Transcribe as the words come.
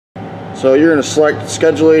So you're going to select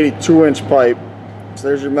Schedule 80 2-inch pipe. So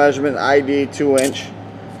there's your measurement, ID 2-inch.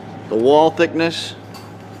 The wall thickness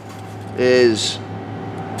is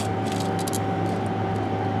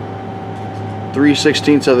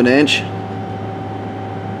 3/16 of an inch.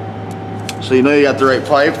 So you know you got the right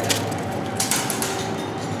pipe.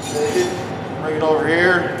 Take it, bring it over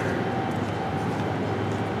here.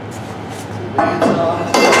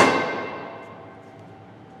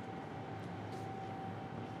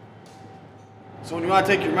 So when you want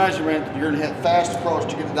to take your measurement, you're going to hit fast approach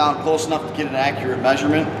to get it down close enough to get an accurate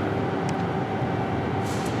measurement.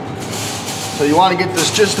 So you want to get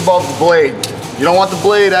this just above the blade. You don't want the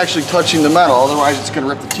blade actually touching the metal, otherwise it's going to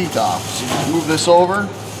rip the teeth off. So you just move this over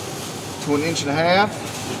to 1.5 inches.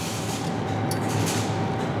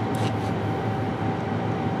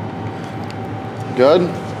 Good.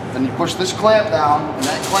 Then you push this clamp down, and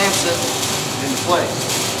that clamps it into place.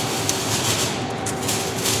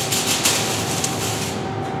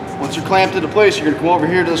 Once you're clamped into place, you're going to come over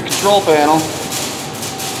here to this control panel.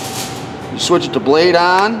 You switch it to blade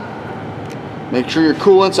on. Make sure your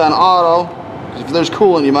coolant's on auto, because if there's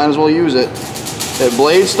coolant, you might as well use it. Hit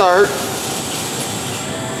blade start.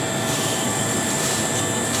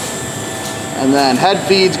 And then head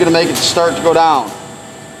feed's going to make it start to go down.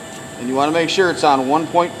 And you want to make sure it's on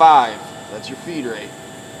 1.5. That's your feed rate.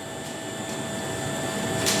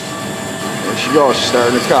 There she goes, she's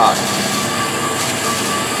starting to cock.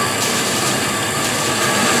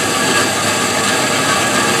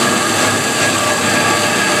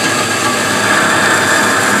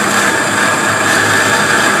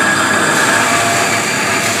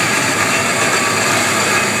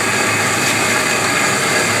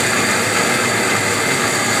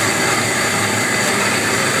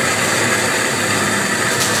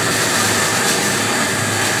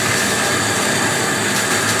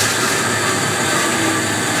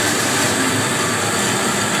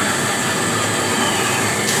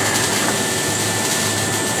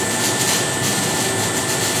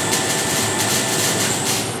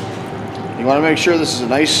 You want to make sure this is a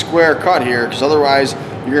nice square cut here, because otherwise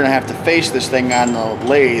you're going to have to face this thing on the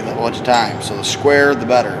lathe a bunch of times. So the square, the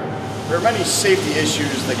better. There are many safety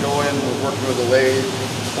issues that go in with working with a lathe.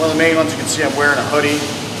 One of the main ones, you can see I'm wearing a hoodie.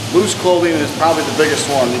 Loose clothing is probably the biggest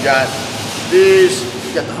one. You got these,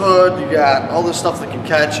 you got the hood, you got all this stuff that can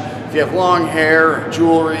catch. If you have long hair,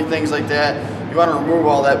 jewelry, things like that, you want to remove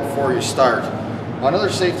all that before you start. Another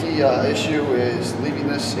safety issue is leaving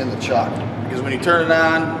this in the chuck, because when you turn it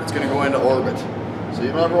on, it's going to go into orbit. So you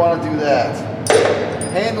don't ever want to do that.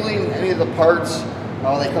 Handling any of the parts,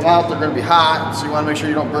 when they come out, they're going to be hot, so you want to make sure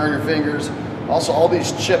you don't burn your fingers. Also, all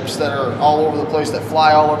these chips that are all over the place, that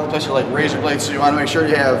fly all over the place, are like razor blades, so you want to make sure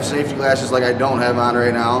you have safety glasses like I don't have on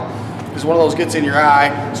right now. Because one of those gets in your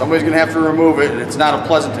eye, somebody's going to have to remove it, and it's not a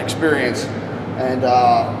pleasant experience. And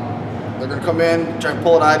they're going to come in, try and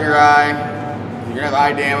pull it out of your eye. You're going to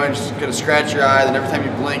have eye damage, it's going to scratch your eye, then every time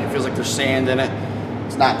you blink, it feels like there's sand in it.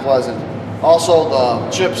 It's not pleasant. Also, the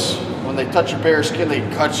chips, when they touch your bare skin, they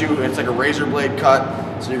cut you. It's like a razor blade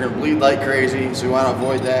cut, so you're going to bleed like crazy, so you want to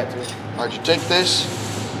avoid that. All right, you take this,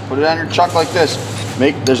 put it on your chuck like this.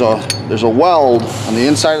 There's a weld on the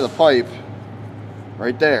inside of the pipe,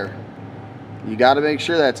 right there. You got to make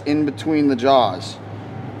sure that's in between the jaws.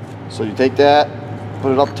 So you take that,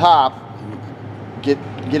 put it up top, get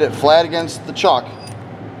it flat against the chuck,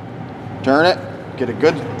 turn it, get a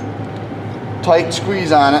good tight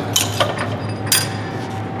squeeze on it.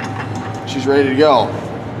 She's ready to go.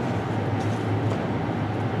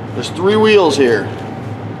 There's 3 wheels here.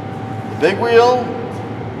 The big wheel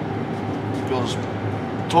goes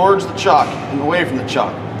towards the chuck and away from the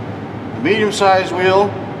chuck. The medium-sized wheel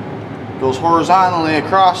goes horizontally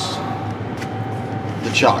across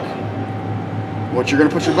the chuck. What you're going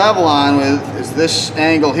to put your bevel on with is this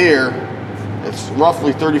angle here. It's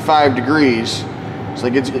roughly 35 degrees, so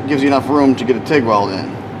it gives you enough room to get a TIG weld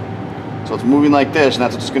in. So it's moving like this, and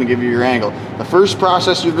that's what's going to give you your angle. The first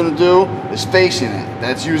process you're going to do is facing it.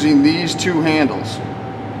 That's using these 2 handles.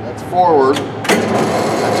 That's forward.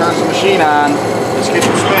 That turns the machine on. This gets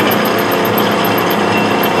you spinning.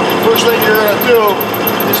 The first thing you're going to do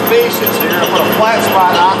is face it. So you're going to put a flat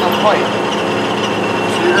spot on the pipe.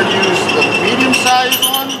 You're going to use the medium-sized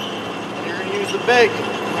one, and you're going to use the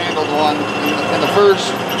big-handled one in the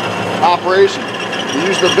first operation. You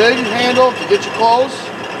use the big handle to get you closer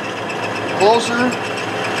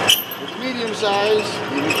with the medium-sized,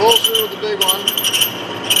 even closer with the big one,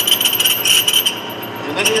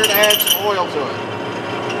 and then you're going to add some oil to it.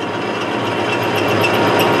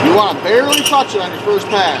 You want to barely touch it on your first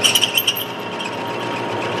pass.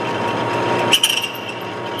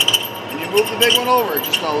 move the big one over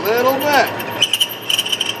just a little bit.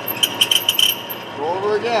 Go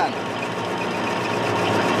over again.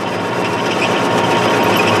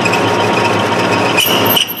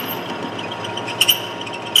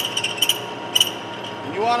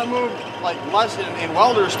 And you want to move like less than, in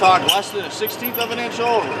welder's talk, less than a 1/16 of an inch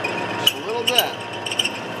over. Just a little bit.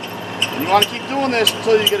 And you want to keep doing this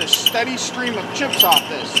until you get a steady stream of chips off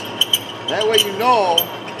this. That way you know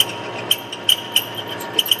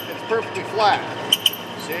it's perfectly flat.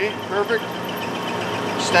 See? Perfect.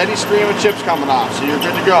 Steady stream of chips coming off, so you're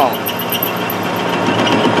good to go.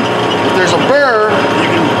 If there's a burr, you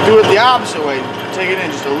can do it the opposite way. Take it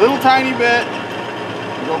in just a little tiny bit,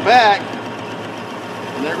 go back,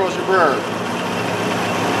 and there goes your burr.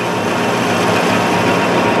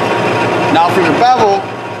 Now for your bevel,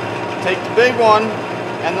 take the big one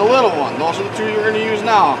and the little one. Those are the two you're going to use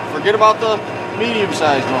now. Forget about the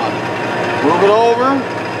medium-sized one. Move it over,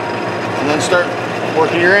 and then start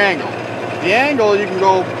working your angle. The angle, you can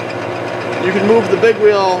move the big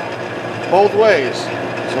wheel both ways.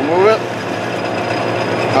 So move it,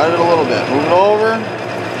 cut it a little bit. Move it over,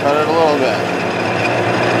 cut it a little bit.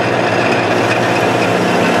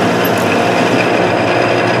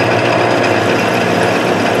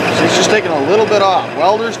 So it's just taking a little bit off.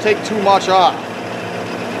 Welders take too much off.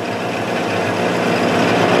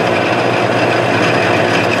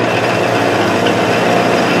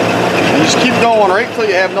 And just keep going right till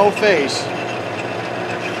you have no face.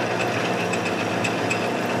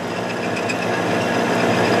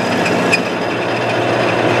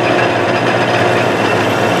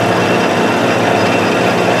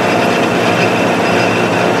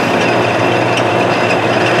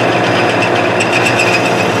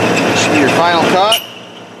 Final cut.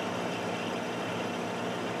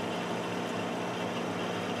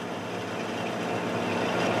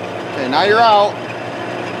 Okay, now you're out.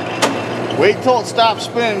 Wait till it stops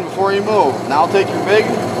spinning before you move. Now take your big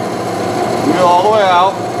wheel all the way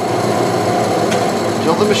out.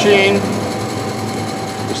 Tilt the machine.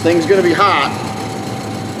 This thing's gonna be hot.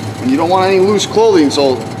 And you don't want any loose clothing,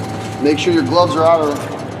 so make sure your gloves are out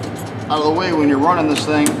of the way when you're running this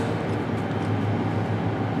thing.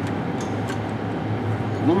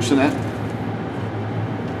 Loosen it,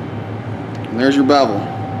 and there's your bevel.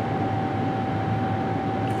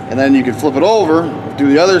 And then you can flip it over, do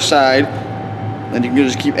the other side, then you can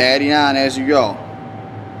just keep adding on as you go.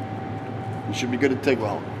 You should be good at TIG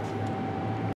weld.